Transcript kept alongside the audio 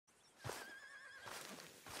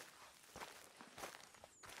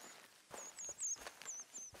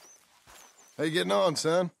How you getting on,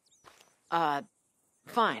 son?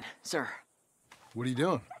 Fine, sir. What are you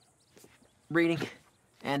doing? Reading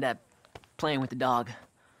and, playing with the dog.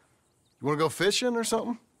 You want to go fishing or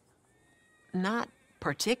something? Not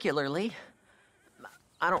particularly.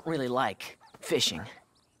 I don't really like fishing.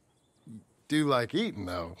 Do like eating,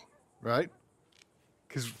 though, right?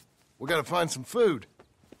 Because we gotta find some food.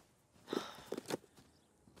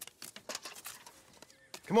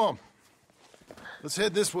 Come on. Let's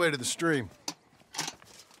head this way to the stream.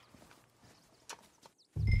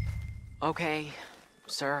 Okay,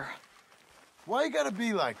 sir. Why you gotta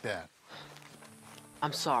be like that?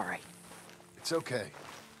 I'm sorry. It's okay.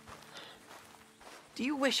 Do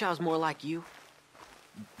you wish I was more like you?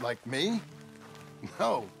 Like me?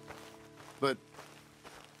 No. But...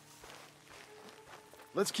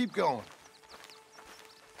 let's keep going.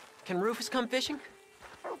 Can Rufus come fishing?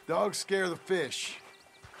 Dogs scare the fish.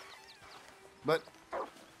 But...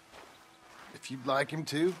 if you'd like him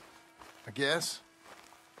to, I guess.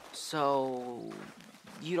 So...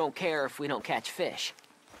 you don't care if we don't catch fish?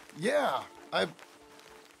 Yeah, I'm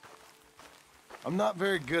not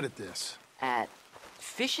very good at this. At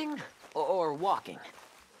fishing or walking?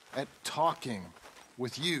 At talking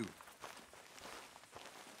with you.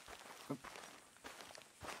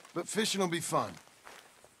 But fishing will be fun.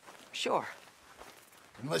 Sure.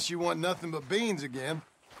 Unless you want nothing but beans again.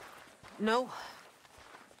 No.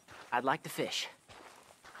 I'd like to fish.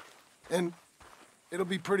 And it'll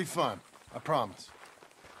be pretty fun, I promise.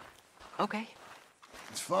 Okay.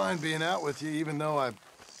 It's fine being out with you, even though I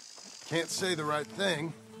can't say the right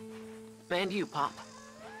thing. And you, Pop.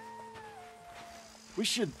 We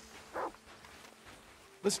should...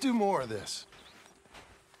 let's do more of this.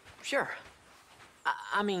 Sure.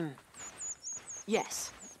 I mean,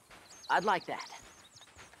 yes. I'd like that.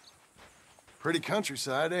 Pretty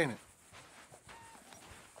countryside, ain't it?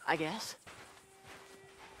 I guess.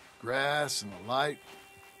 Grass and the light.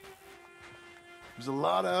 There's a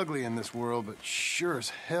lot of ugly in this world, but sure as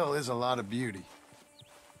hell is a lot of beauty.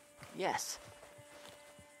 Yes.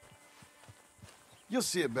 You'll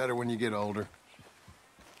see it better when you get older.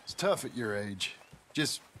 It's tough at your age.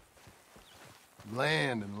 Just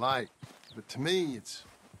land and light. But to me,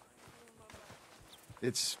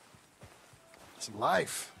 it's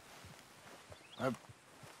life. I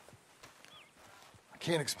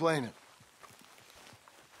can't explain it.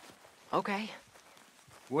 Okay.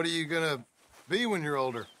 What are you gonna be when you're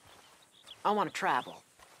older? I want to travel.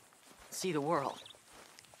 See the world.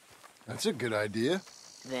 That's a good idea.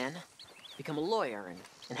 Then, become a lawyer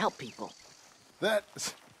and help people.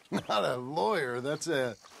 That's not a lawyer, that's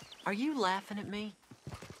a... Are you laughing at me?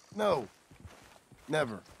 No.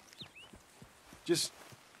 Never. Just...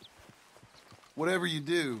 whatever you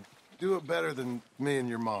do it better than me and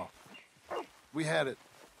your mom. We had it.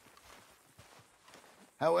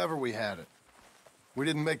 However we had it. We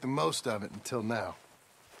didn't make the most of it until now.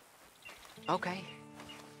 Okay.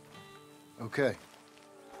 Okay.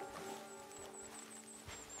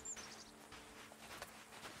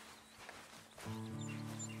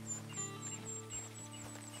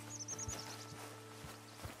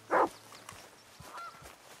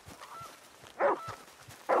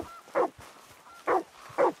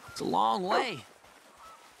 It's a long way.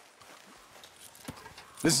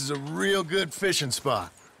 This is a real good fishing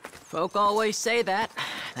spot. Folk always say that.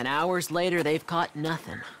 And hours later, they've caught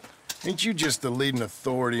nothing. Ain't you just the leading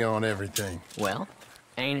authority on everything? Well,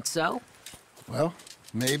 ain't it so? Well,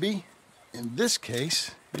 maybe. In this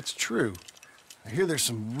case, it's true. I hear there's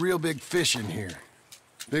some real big fish in here.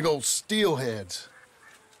 Big old steelheads.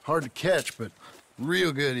 Hard to catch, but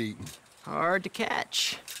real good eating. Hard to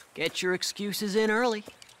catch. Get your excuses in early.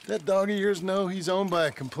 That dog of yours know he's owned by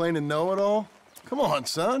a complaining know-it-all? Come on,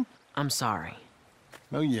 son. I'm sorry.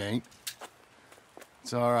 No, you ain't.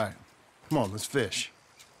 It's all right. Come on, let's fish.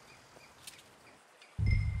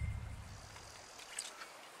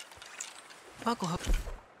 Uncle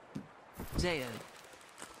Hosea,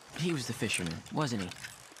 he was the fisherman, wasn't he?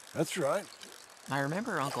 That's right. I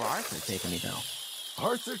remember Uncle Arthur taking me, though.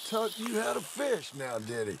 Arthur taught you how to fish now,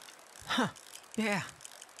 did he? Huh, yeah.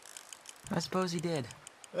 I suppose he did.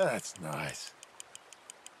 That's nice.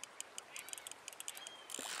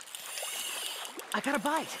 I got a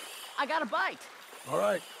bite! I got a bite! All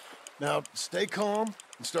right. Now, stay calm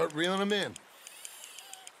and start reeling them in.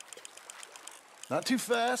 Not too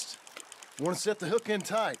fast. You want to set the hook in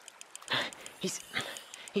tight. He's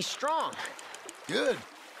strong. Good.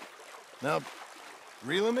 Now,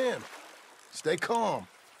 reel him in. Stay calm.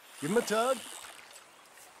 Give him a tug.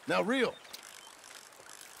 Now reel.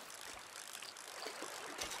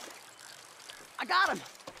 I got him!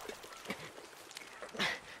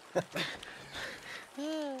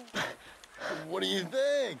 What do you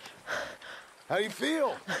think? How do you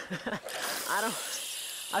feel? I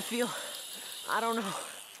don't know.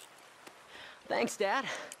 Thanks, Dad.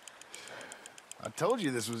 I told you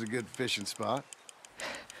this was a good fishing spot.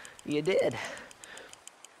 You did.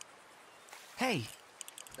 Hey,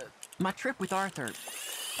 my trip with Arthur,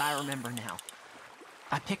 I remember now.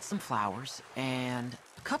 I picked some flowers, and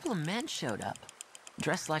a couple of men showed up,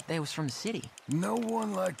 dressed like they was from the city. No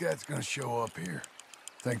one like that's gonna show up here.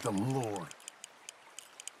 Thank the Lord.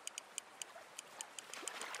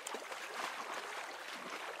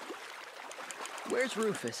 Where's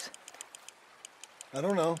Rufus? I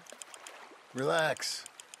don't know. Relax.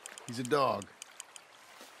 He's a dog.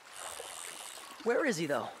 Where is he,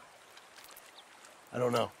 though? I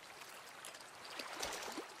don't know.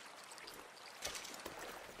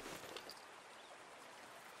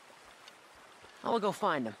 I'll go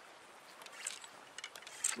find him.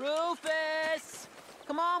 Rufus!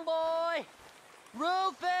 Come on, boy!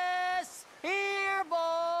 Rufus! Here,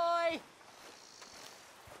 boy!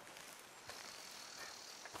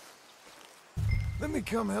 Let me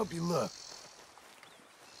come help you look.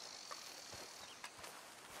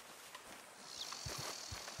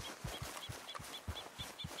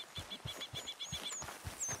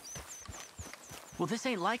 Well, this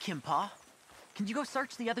ain't like him, Pa. Can you go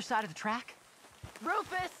search the other side of the track?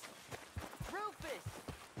 Rufus! Rufus!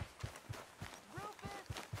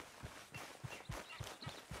 Rufus!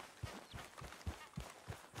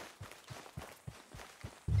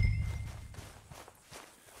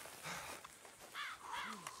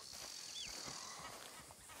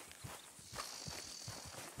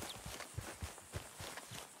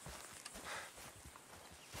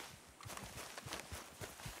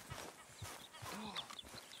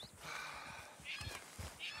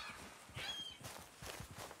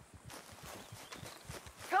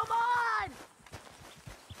 Come on!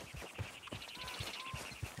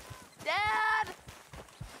 Dad!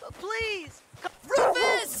 Please!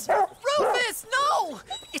 Rufus! Rufus, no!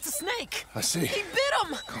 It's a snake! I see. He bit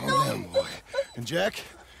him! Calm down, boy. And Jack,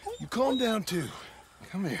 you calm down too.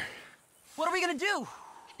 Come here. What are we gonna do?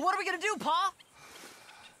 What are we gonna do, Pa?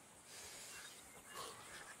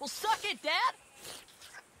 Well, suck it, Dad!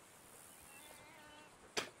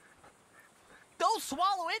 Don't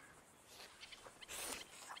swallow it!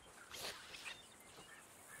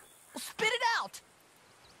 Well, spit it out!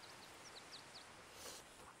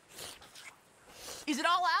 Is it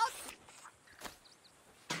all out?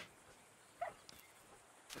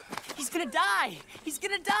 He's gonna die! He's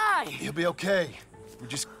gonna die! He'll be okay. We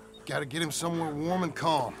just gotta get him somewhere warm and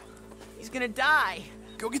calm. He's gonna die!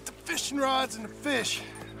 Go get the fishing rods and the fish.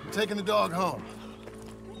 I'm taking the dog home.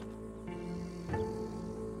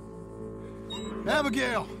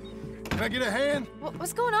 Abigail, can I get a hand?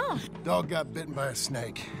 What's going on? Dog got bitten by a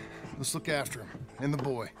snake. Let's look after him. And the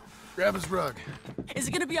boy. Grab his rug. Is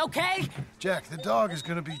it gonna be okay? Jack, the dog is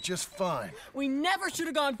gonna be just fine. We never should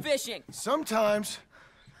have gone fishing! Sometimes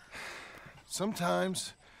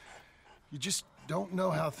you just don't know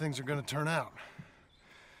how things are gonna turn out.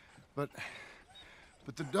 But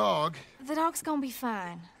the dog... The dog's gonna be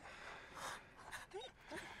fine.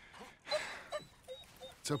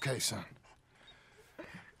 It's okay, son.